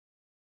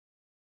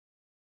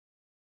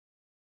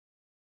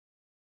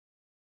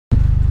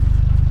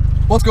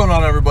What's going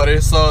on, everybody?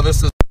 So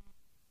this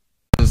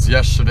is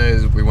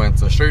yesterday. We went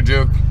to Street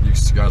Juke. You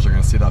guys are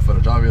gonna see that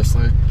footage,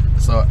 obviously.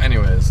 So,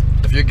 anyways,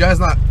 if you guys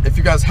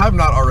have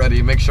not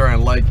already, make sure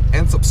and like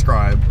and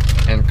subscribe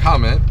and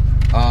comment.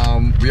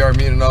 We are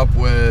meeting up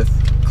with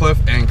Cliff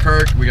and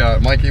Kirk. We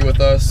got Mikey with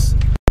us,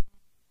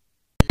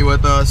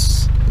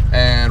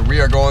 and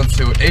we are going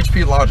to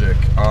HP Logic.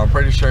 I'm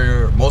pretty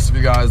sure most of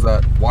you guys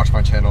that watch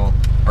my channel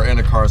are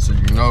into cars, so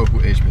you know who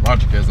HP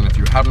Logic is. And if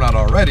you have not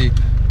already,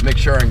 make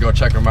sure and go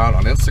check them out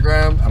on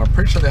Instagram, and I'm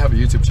pretty sure they have a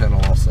YouTube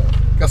channel also.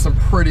 Got some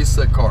pretty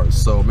sick cars,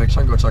 so make sure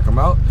and go check them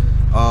out.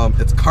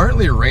 It's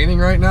currently raining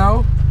right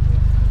now,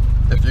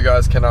 if you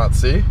guys cannot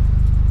see,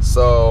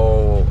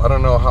 so I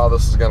don't know how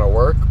this is gonna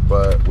work,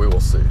 but we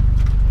will see.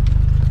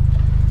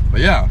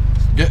 But yeah,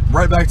 get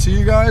right back to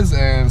you guys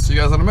and see you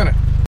guys in a minute.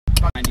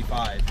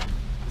 95.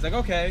 He's like,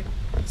 okay.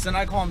 So then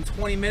I call him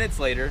 20 minutes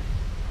later.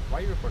 Why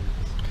are you recording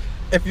this?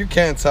 If you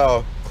can't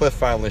tell, Cliff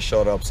finally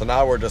showed up, so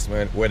now we're just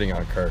waiting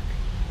on Kirk.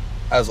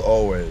 As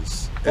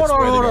always, Hold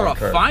on.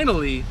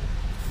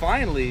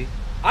 Finally,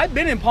 I've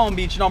been in Palm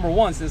Beach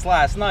 #1 since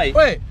last night.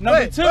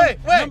 Number two.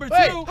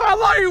 How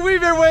long have we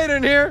been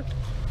waiting here?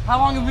 How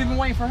long have we been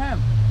waiting for him?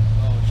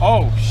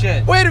 Oh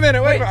shit! Wait a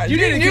minute. You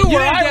didn't get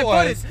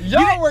footage.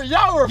 Y'all were.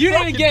 You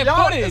didn't get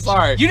footage.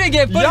 Sorry. You didn't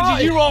get footage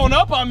of you rolling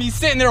up on me,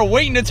 sitting there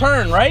waiting to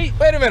turn, right?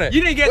 Wait a minute.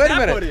 You didn't get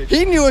that footage.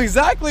 He knew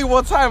exactly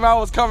what time I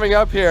was coming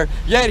up here,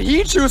 yet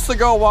he chose to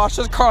go wash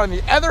his car on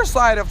the other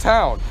side of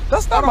town.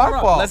 That's not my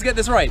fault. Let's get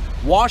this right.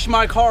 Wash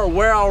my car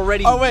where I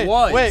already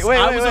was. Wait,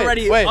 I was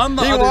already on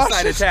the other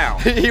side of town.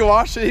 He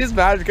washed it. He's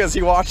mad because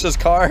he washed his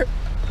car,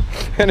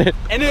 and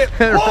it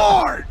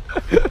poured.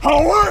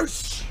 How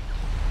worse?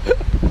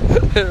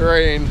 It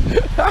rained.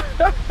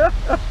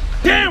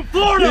 Damn,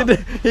 Florida!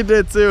 He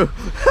did too.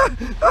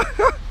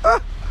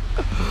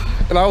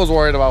 And I was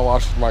worried about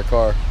washing my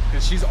car.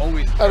 Because she's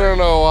always... I don't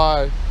know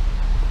why.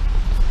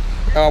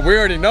 We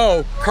already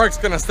know Kirk's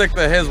gonna stick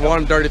to his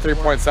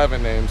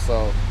 133.7 name,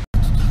 so.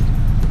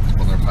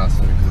 Well, they're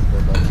passing me.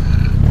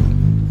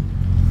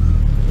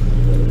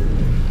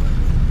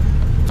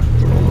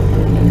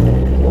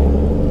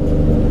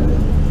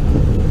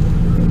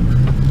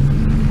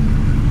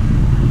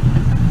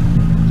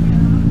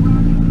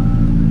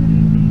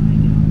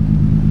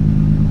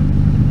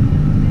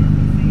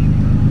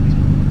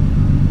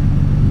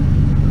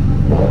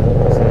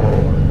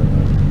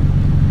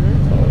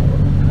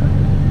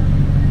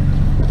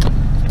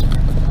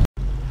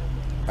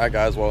 Alright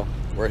guys, well,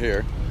 we're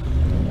here.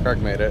 Kirk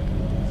made it.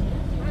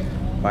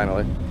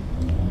 Finally.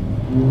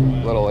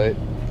 A little late.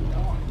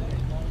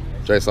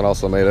 Jason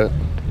also made it.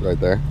 Right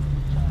there.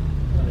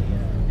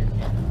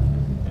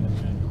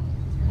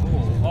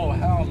 Oh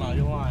hell no,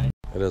 you're lying.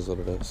 It is what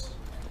it is.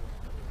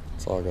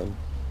 It's all good.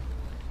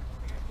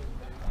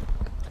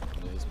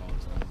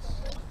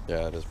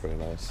 Yeah, it is pretty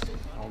nice.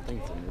 I don't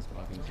think it's in this,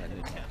 but I think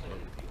it's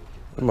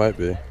It might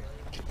be.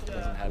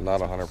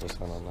 Not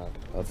 100% on that.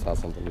 That's not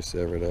something you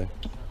see every day.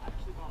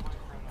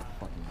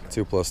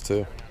 2 +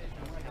 2.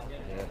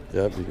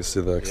 Yep, you can see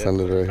the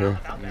extended right here.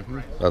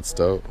 That's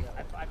dope.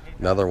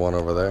 Another one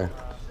over there.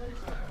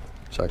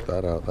 Check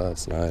that out.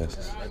 That's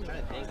nice.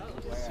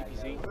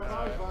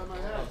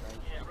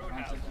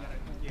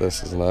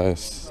 This is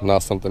nice.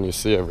 Not something you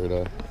see every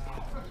day.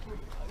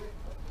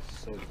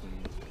 So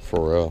clean.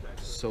 For real.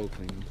 So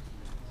clean.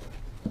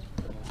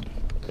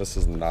 This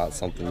is not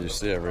something you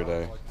see every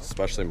day,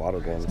 especially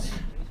modded ones.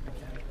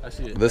 I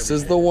see it. This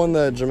is the one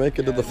that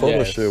Jamaica did the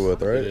photo shoot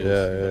with, right?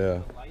 Yeah.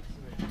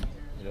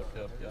 Yep.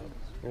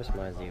 Here's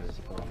my Z.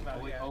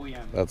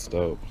 That's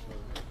dope.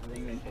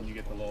 And you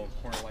get the little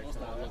corner lights.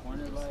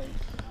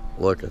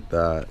 Look at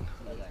that.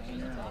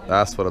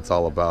 That's what it's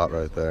all about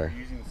right there.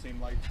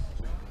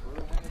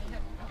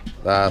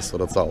 That's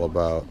what it's all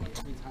about.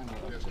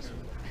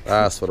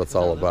 That's what it's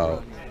all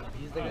about.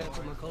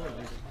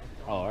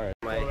 Oh, alright.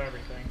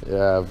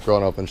 Yeah, I've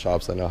grown up in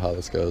shops. I know how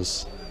this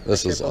goes.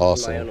 This is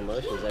awesome. My own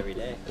emotions every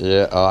day.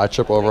 Yeah, I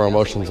trip over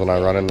emotions when I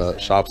run into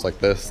shops like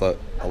this that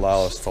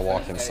allow us to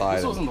walk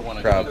inside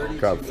and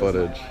grab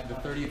footage. The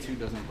 32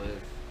 doesn't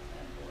live.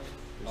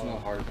 There's no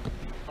heart.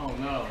 Oh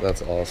no.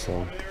 That's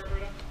awesome.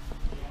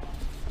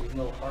 There's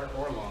no heart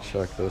or lung.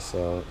 Check this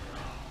out.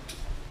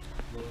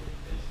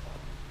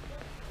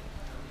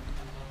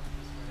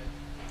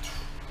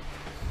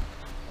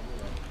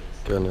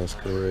 Goodness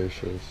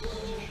gracious.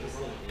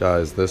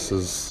 Guys, this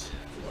is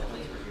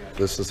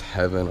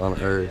heaven on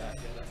earth.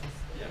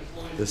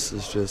 This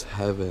is just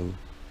heaven.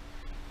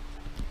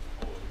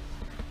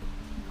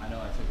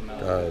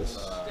 Guys.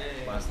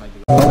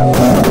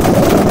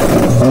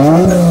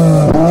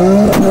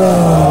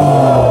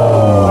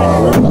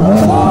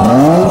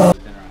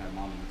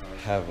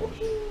 Heaven.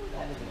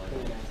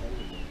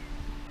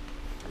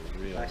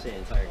 Actually, an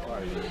entire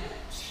car.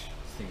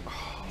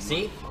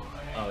 See?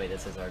 Oh wait, that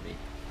says RB.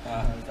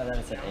 I thought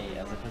that said A.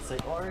 I was like, it's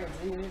like orange.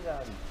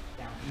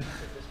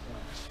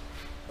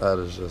 That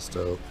is just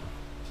dope.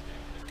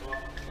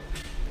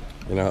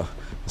 You know,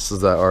 this is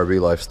that RB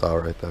lifestyle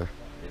right there.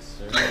 Yes,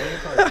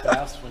 sir.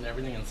 Fast when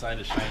everything inside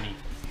is shiny.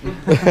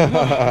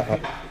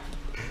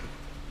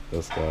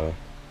 this guy.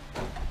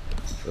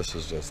 This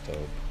is just dope.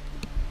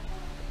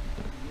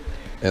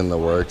 In the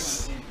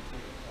works.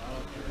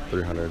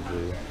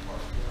 300G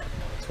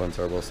twin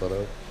turbo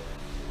setup.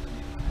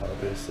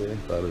 Obviously,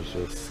 that is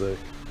just sick.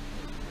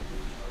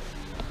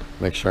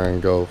 Make sure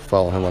and go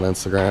follow him on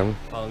Instagram.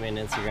 Follow me on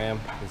Instagram.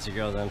 It's your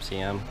girl's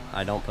MCM.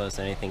 I don't post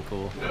anything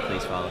cool, but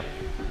please follow.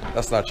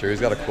 That's not true.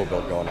 He's got a cool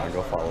build going on.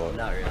 Go follow it.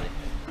 Not really.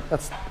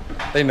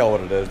 They know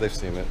what it is. They've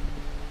seen it.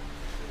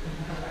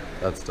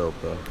 That's dope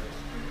though.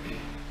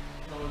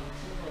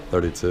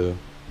 32.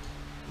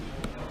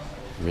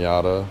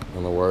 Miata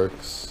in the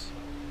works.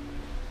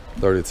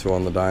 32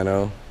 on the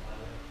dyno.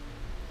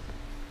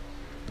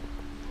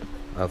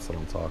 That's what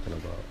I'm talking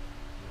about.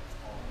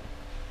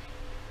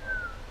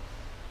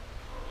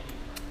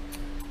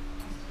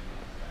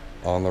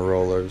 On the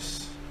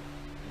rollers.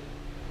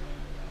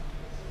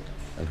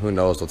 And who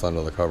knows what's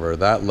under the cover.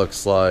 That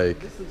looks like...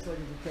 This looks like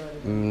it's a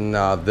cut.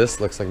 Nah, this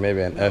looks like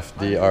maybe an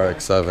FD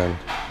RX-7.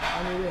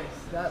 I mean this.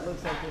 That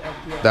looks like the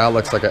FDR. That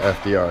looks like a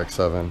FD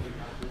RX-7.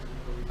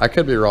 I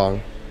could be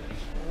wrong.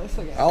 It looks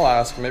like I'll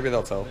ask, maybe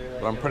they'll tell.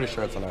 But I'm pretty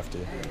sure it's an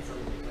FD.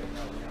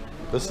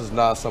 This is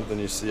not something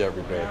you see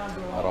every day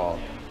at all.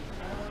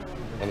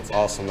 And it's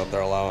awesome that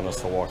they're allowing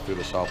us to walk through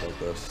the shop like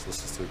this.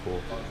 This is too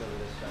cool.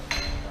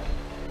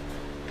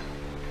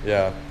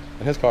 Yeah,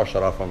 and his car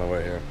shut off on the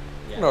way here.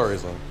 For no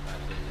reason.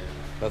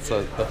 That's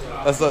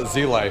that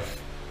Z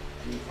life.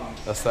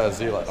 That's that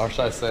Z life. Or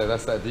should I say,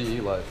 that's that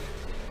DE life.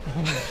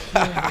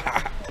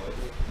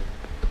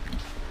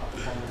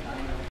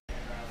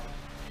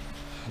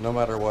 No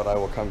matter what, I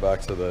will come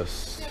back to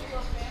this.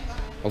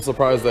 I'm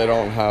surprised they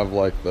don't have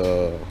like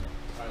the,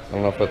 I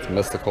don't know if it's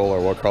mystical or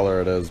what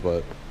color it is,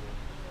 but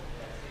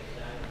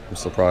I'm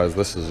surprised.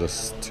 This is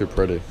just too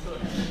pretty.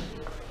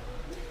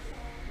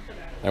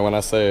 And when I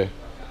say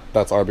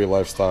that's RB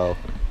lifestyle,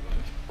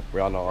 we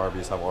all know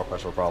RBs have oil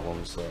pressure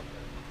problems, so you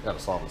gotta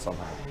solve it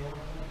somehow.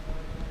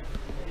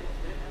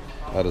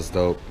 That is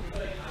dope.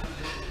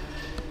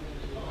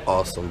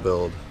 Awesome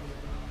build.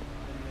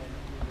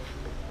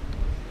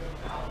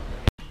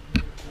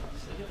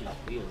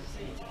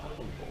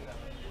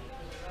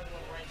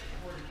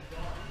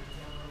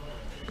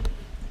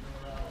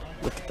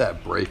 Look at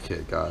that brake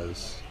kit,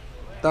 guys.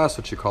 That's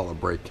what you call a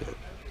brake kit.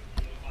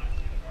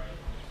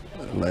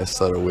 Nice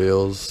set of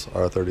wheels,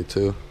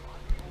 R32.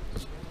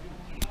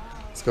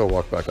 Let's go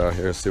walk back out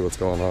here and see what's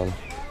going on.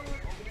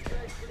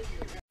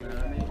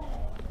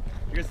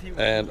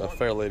 And a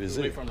Fairlady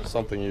Z,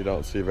 something you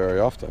don't see very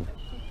often.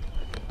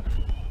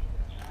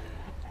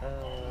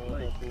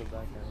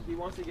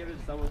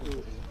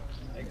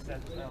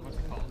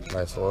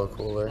 Nice oil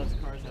cooler.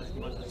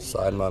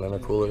 Side mount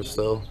intercooler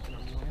still.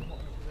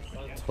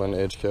 Twin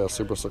HKL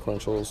super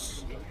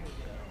sequentials.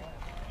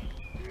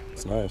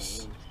 It's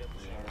nice.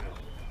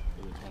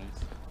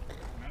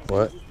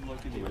 What?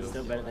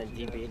 Still better than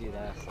DB80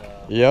 that,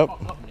 so. Yep.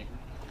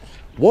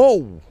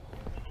 Whoa!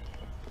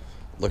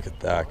 Look at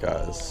that,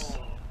 guys.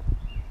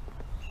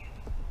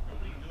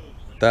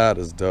 That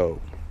is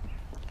dope.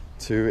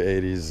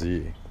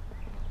 280Z.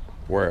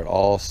 Where it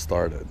all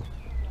started.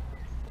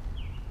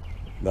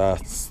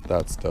 That's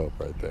dope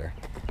right there.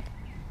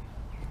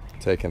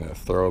 Taking a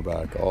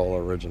throwback, all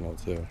original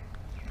too.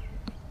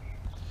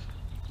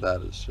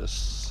 That is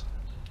just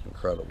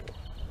incredible.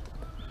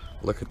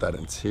 Look at that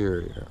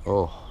interior.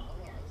 Oh.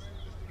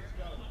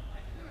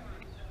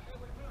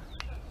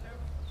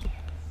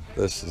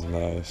 This is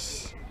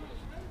nice.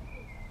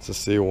 To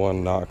see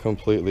one not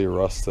completely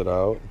rusted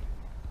out.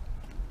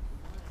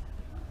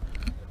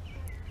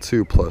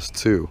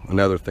 2+2,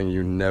 another thing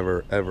you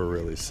never ever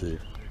really see.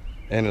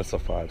 And it's a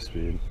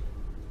 5-speed.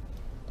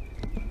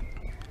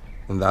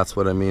 And that's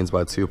what it means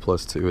by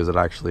 2+2, is it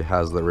actually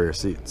has the rear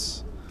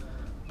seats.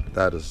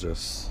 That is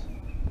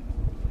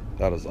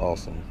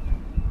awesome.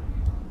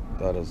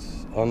 That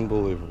is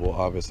unbelievable.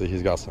 Obviously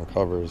he's got some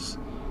covers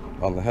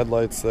on the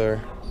headlights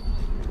there.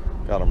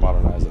 Gotta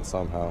modernize it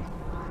somehow.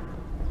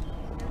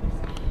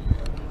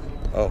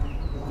 Oh,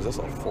 is this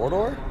a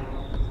 4-door?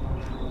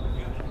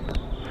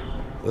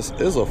 This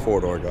is a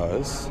 4-door,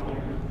 guys.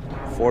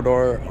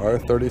 4-door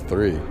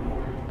R33.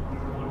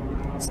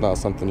 It's not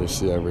something you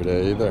see every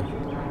day either.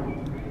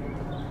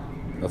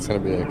 That's gonna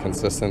be a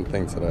consistent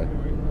thing today.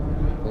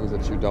 Things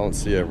that you don't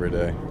see every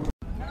day.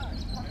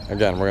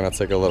 Again, we're gonna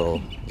take a little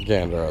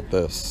gander at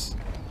this.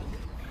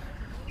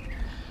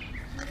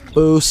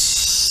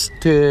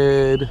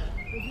 Boosted.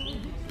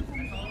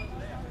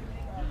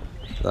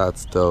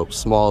 That's dope.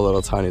 Small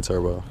little tiny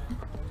turbo.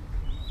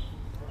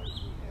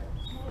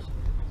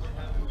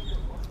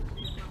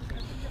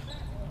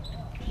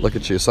 Look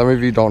at you. Some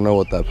of you don't know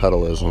what that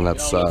pedal is, and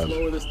that's sad.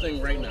 Lower this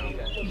thing right now.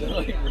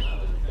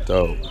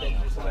 Dope.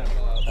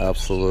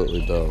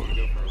 Absolutely dope.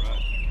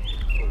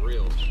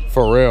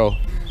 For real.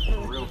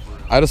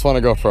 I just want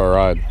to go for a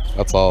ride.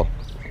 That's all.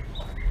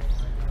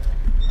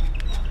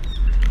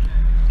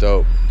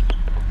 Dope.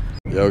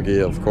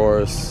 Yogi, of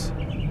course.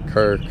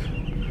 Kirk.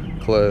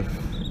 Cliff.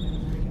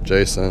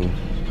 Jason.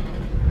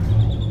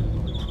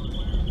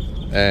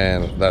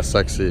 And that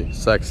sexy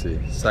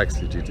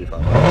GT5.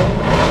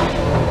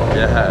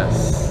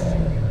 Yes.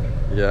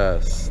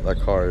 Yes, that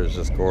car is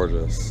just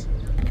gorgeous.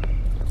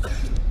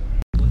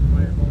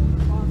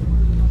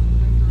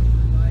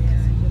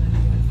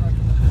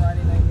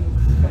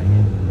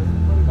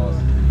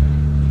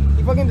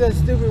 He fucking does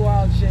stupid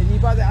wild shit. He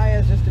bought the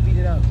IS just to beat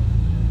it up.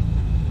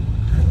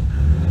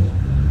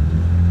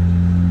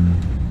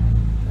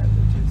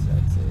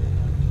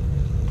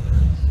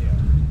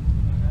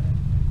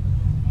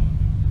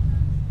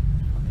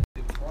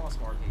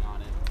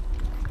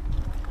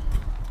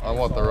 I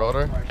want the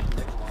rotor.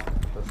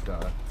 This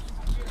guy.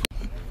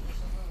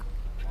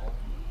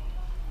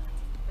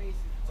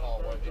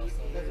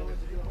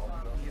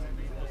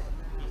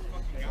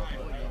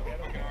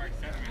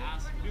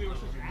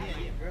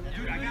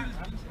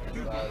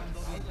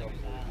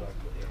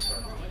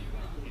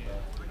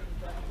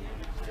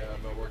 Yeah,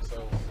 no work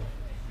cells.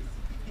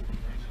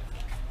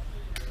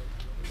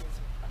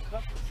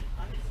 That's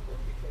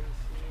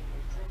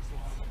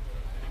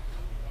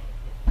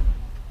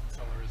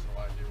the only reason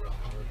why I knew where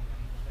they were.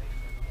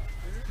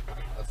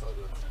 That's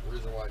the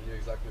reason why I knew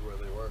exactly where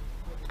they were.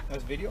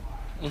 That's video?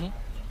 Mm-hmm.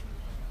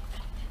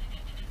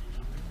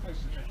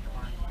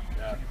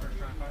 Yeah.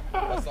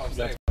 That's what I'm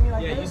saying.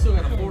 Yeah, you still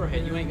got a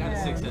 4-head. You ain't got a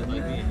 6-head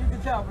like me. You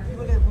can tell, but if you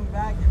look at it from the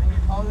back and then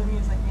you're taller than me,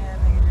 it's like, yeah,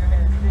 nigga, your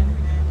hair is thin,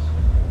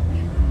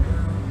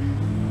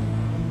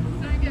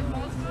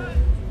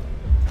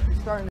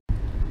 bitch. Starting.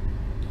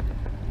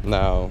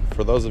 Now,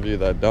 for those of you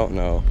that don't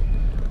know,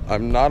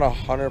 I'm not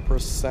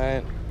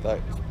 100%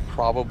 that's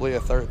probably a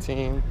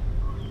 13.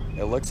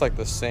 It looks like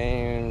the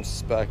same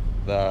spec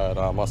that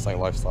Mustang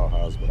Lifestyle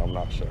has, but I'm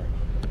not sure.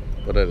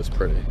 But it is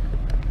pretty.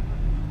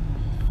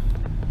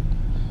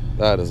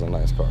 That is a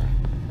nice car.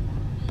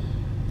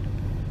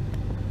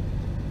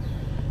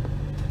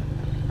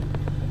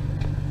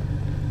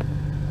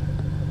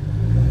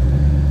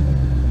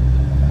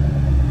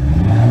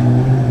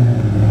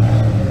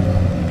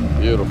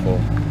 Beautiful.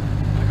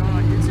 Am I going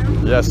on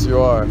YouTube? Yes, you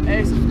are.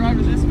 Hey, subscribe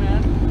to this,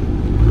 man.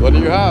 What do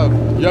you have?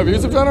 You have a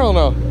YouTube channel or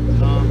no?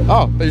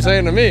 Oh, you're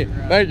saying to me.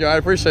 Thank you. I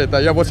appreciate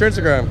that. Yeah, what's your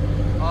Instagram?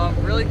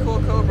 Really cool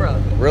Cobra.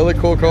 Really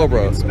cool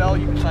Cobra. If you can spell,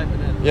 you can type it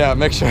in. Yeah,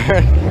 make sure.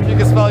 If you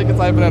can spell, you can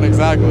type it in.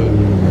 Exactly.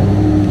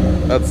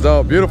 That's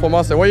dope. Beautiful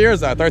Mustang. What year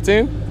is that?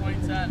 13?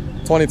 2010.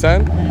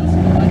 2010?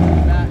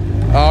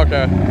 Oh,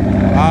 okay.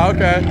 Ah,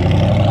 okay.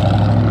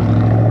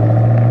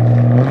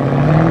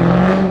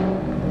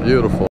 Beautiful.